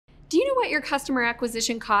Do you know what your customer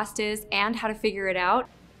acquisition cost is and how to figure it out?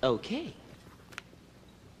 Okay.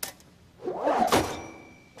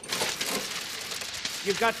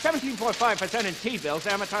 You've got 17.5% in T-bills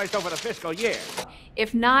amortized over the fiscal year.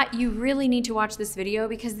 If not, you really need to watch this video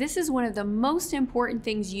because this is one of the most important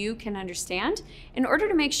things you can understand in order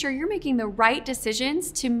to make sure you're making the right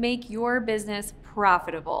decisions to make your business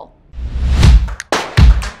profitable.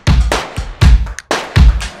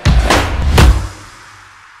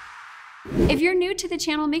 If you're new to the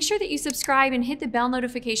channel, make sure that you subscribe and hit the bell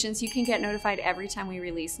notification so you can get notified every time we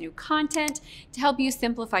release new content to help you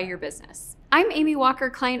simplify your business. I'm Amy Walker,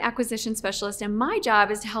 Client Acquisition Specialist, and my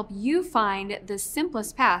job is to help you find the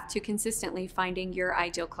simplest path to consistently finding your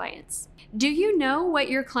ideal clients. Do you know what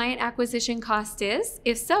your client acquisition cost is?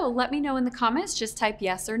 If so, let me know in the comments. Just type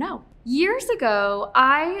yes or no. Years ago,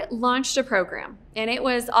 I launched a program, and it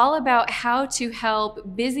was all about how to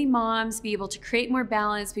help busy moms be able to create more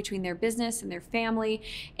balance between their business and their family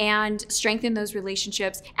and strengthen those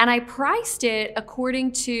relationships. And I priced it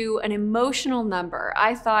according to an emotional number.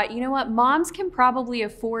 I thought, you know what, moms can probably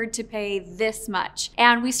afford to pay this much.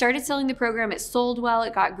 And we started selling the program. It sold well.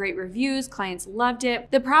 It got great reviews. Clients loved it.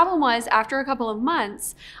 The problem was, after a couple of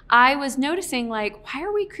months, I was noticing, like, why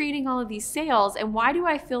are we creating all of these sales? And why do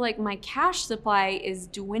I feel like my cash supply is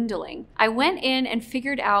dwindling? I went in and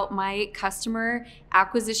figured out my customer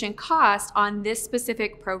acquisition cost on this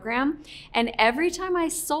specific program. And every time I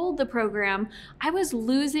sold the program, I was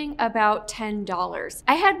losing about $10.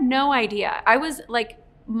 I had no idea. I was like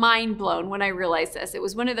mind blown when I realized this. It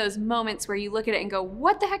was one of those moments where you look at it and go,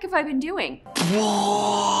 what the heck have I been doing?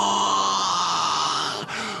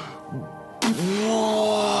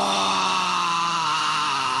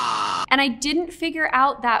 And I didn't figure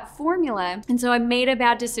out that formula, and so I made a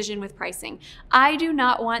bad decision with pricing. I do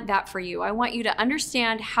not want that for you. I want you to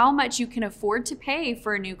understand how much you can afford to pay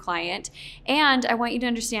for a new client, and I want you to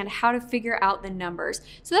understand how to figure out the numbers.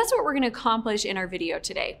 So that's what we're gonna accomplish in our video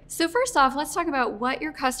today. So first off, let's talk about what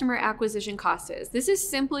your customer acquisition cost is. This is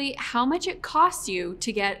simply how much it costs you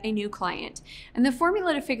to get a new client. And the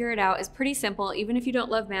formula to figure it out is pretty simple. Even if you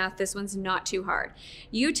don't love math, this one's not too hard.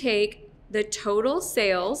 You take the total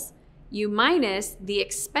sales, you minus the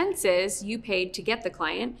expenses you paid to get the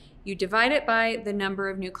client, you divide it by the number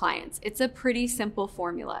of new clients. It's a pretty simple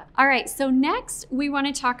formula. All right, so next we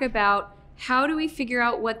want to talk about how do we figure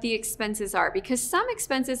out what the expenses are, because some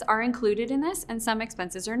expenses are included in this and some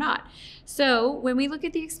expenses are not. So when we look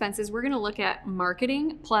at the expenses, we're going to look at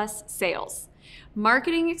marketing plus sales.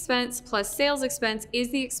 Marketing expense plus sales expense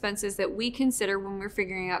is the expenses that we consider when we're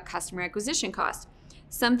figuring out customer acquisition cost.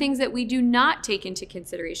 Some things that we do not take into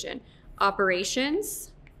consideration.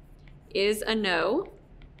 Operations is a no.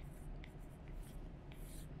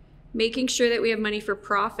 Making sure that we have money for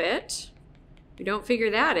profit, we don't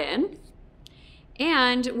figure that in.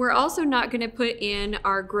 And we're also not going to put in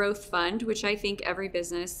our growth fund, which I think every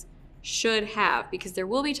business should have, because there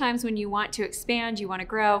will be times when you want to expand, you want to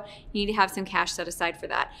grow, you need to have some cash set aside for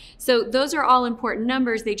that. So those are all important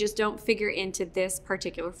numbers, they just don't figure into this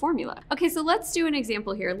particular formula. Okay, so let's do an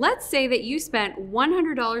example here. Let's say that you spent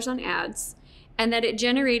 $100 on ads and that it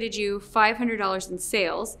generated you $500 in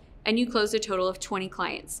sales, and you closed a total of 20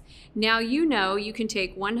 clients. Now you know you can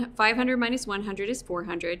take 500 minus 100 is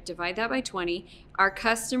 400, divide that by 20. Our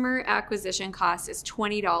customer acquisition cost is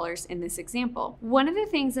 $20 in this example. One of the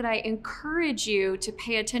things that I encourage you to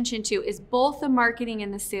pay attention to is both the marketing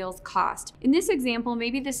and the sales cost. In this example,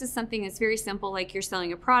 maybe this is something that's very simple, like you're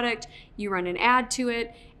selling a product, you run an ad to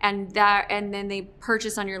it, and then they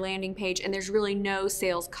purchase on your landing page, and there's really no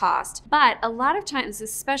sales cost. But a lot of times,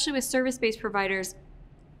 especially with service-based providers,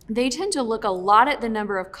 they tend to look a lot at the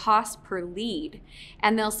number of costs per lead,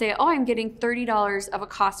 and they'll say, oh, I'm getting $30 of a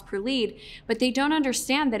cost per lead, but they don't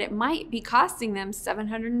understand that it might be costing them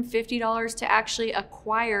 $750 to actually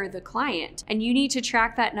acquire the client. And you need to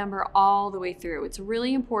track that number all the way through. It's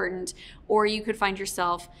really important, or you could find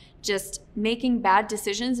yourself just making bad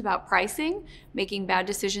decisions about pricing, making bad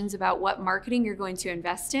decisions about what marketing you're going to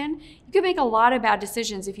invest in. You could make a lot of bad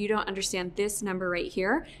decisions if you don't understand this number right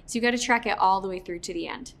here. So you got to track it all the way through to the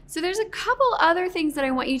end. So there's a couple other things that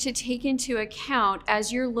I want you to take into account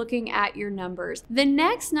as you're looking at your numbers. The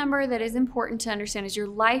next number that is important to understand is your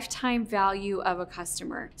lifetime value of a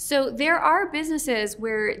customer. So there are businesses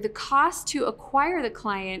where the cost to acquire the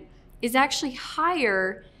client is actually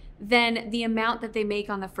higher than the amount that they make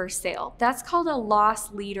on the first sale. That's called a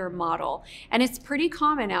loss leader model. And it's pretty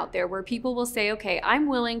common out there where people will say, okay, I'm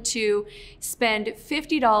willing to spend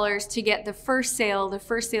 $50 to get the first sale. The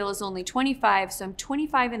first sale is only $25, so I'm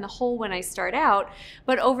 $25 in the hole when I start out.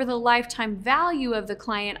 But over the lifetime value of the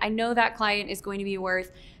client, I know that client is going to be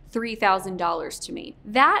worth $3,000 to me.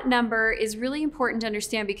 That number is really important to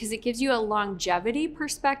understand because it gives you a longevity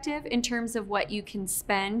perspective in terms of what you can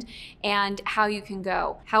spend and how you can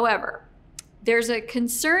go. However, there's a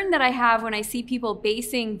concern that I have when I see people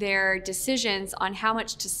basing their decisions on how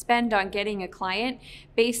much to spend on getting a client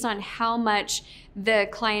based on how much the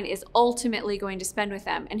client is ultimately going to spend with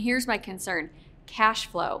them. And here's my concern: cash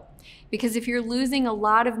flow. Because if you're losing a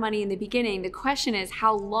lot of money in the beginning, the question is,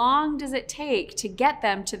 how long does it take to get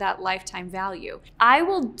them to that lifetime value? I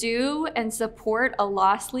will do and support a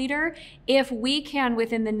loss leader if we can,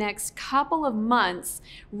 within the next couple of months,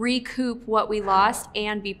 recoup what we lost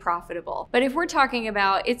and be profitable. But if we're talking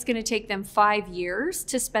about it's going to take them 5 years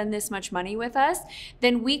to spend this much money with us,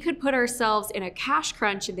 then we could put ourselves in a cash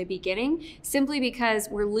crunch in the beginning simply because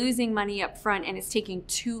we're losing money up front and it's taking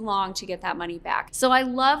too long to get that money back. So I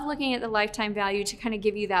love looking at the lifetime value to kind of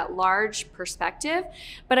give you that large perspective,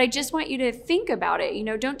 but I just want you to think about it. You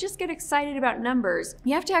know, don't just get excited about numbers.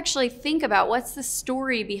 You have to actually think about what's the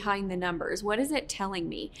story behind the numbers. What is it telling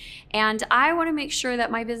me? And I want to make sure that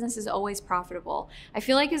my business is always profitable. I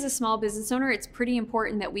feel like as a small business owner, it's pretty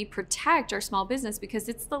important that we protect our small business because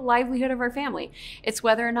it's the livelihood of our family. It's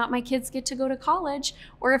whether or not my kids get to go to college,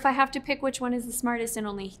 or if I have to pick which one is the smartest and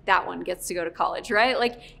only that one gets to go to college, right?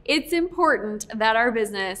 Like, it's important that our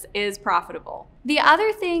business is profitable. The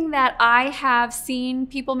other thing that I have seen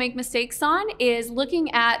people make mistakes on is looking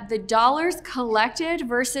at the dollars collected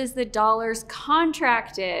versus the dollars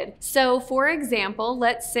contracted. So for example,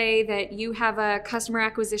 let's say that you have a customer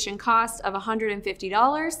acquisition cost of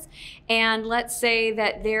 $150, and let's say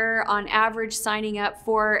that they're on average signing up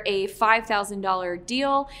for a $5,000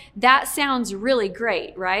 deal. That sounds really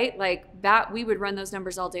great, right? Like that, we would run those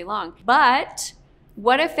numbers all day long. But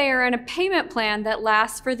what if they are in a payment plan that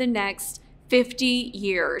lasts for the next 50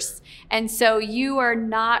 years? And so you are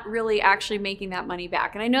not really actually making that money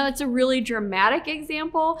back. And I know that's a really dramatic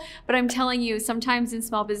example, but I'm telling you, sometimes in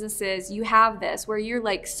small businesses, you have this where you're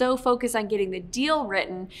like so focused on getting the deal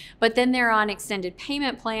written, but then they're on extended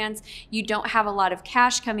payment plans. You don't have a lot of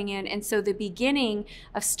cash coming in. And so the beginning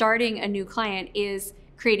of starting a new client is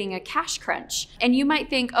creating a cash crunch. And you might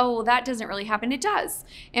think, oh, well, that doesn't really happen. It does.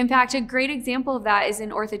 In fact, a great example of that is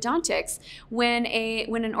in orthodontics. When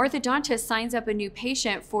an orthodontist signs up a new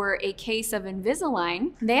patient for a case of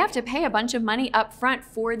Invisalign, they have to pay a bunch of money up front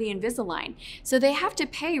for the Invisalign. So they have to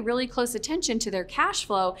pay really close attention to their cash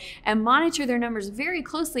flow and monitor their numbers very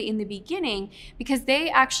closely in the beginning because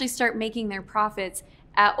they actually start making their profits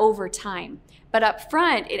over time. But up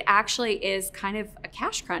front, it actually is kind of a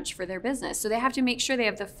cash crunch for their business. So they have to make sure they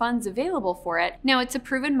have the funds available for it. Now, it's a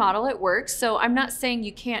proven model, it works. So I'm not saying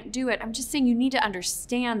you can't do it. I'm just saying you need to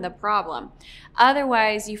understand the problem.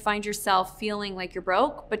 Otherwise, you find yourself feeling like you're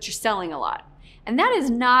broke, but you're selling a lot. And that is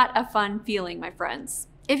not a fun feeling, my friends.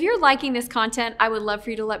 If you're liking this content, I would love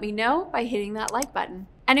for you to let me know by hitting that like button.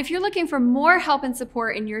 And if you're looking for more help and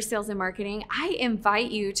support in your sales and marketing, I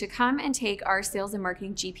invite you to come and take our Sales and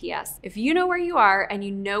Marketing GPS. If you know where you are and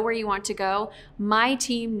you know where you want to go, my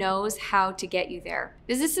team knows how to get you there.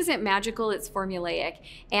 Business isn't magical, it's formulaic,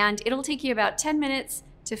 and it'll take you about 10 minutes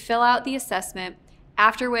to fill out the assessment,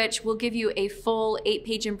 after which we'll give you a full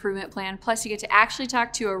 8-page improvement plan, plus you get to actually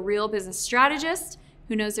talk to a real business strategist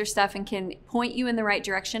who knows their stuff and can point you in the right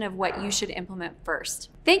direction of what you should implement first.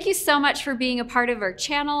 Thank you so much for being a part of our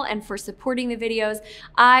channel and for supporting the videos.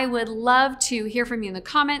 I would love to hear from you in the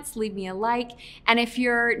comments, leave me a like, and if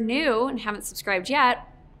you're new and haven't subscribed yet,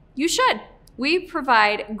 you should. We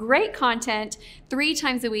provide great content 3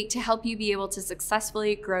 times a week to help you be able to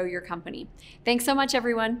successfully grow your company. Thanks so much,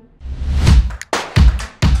 everyone.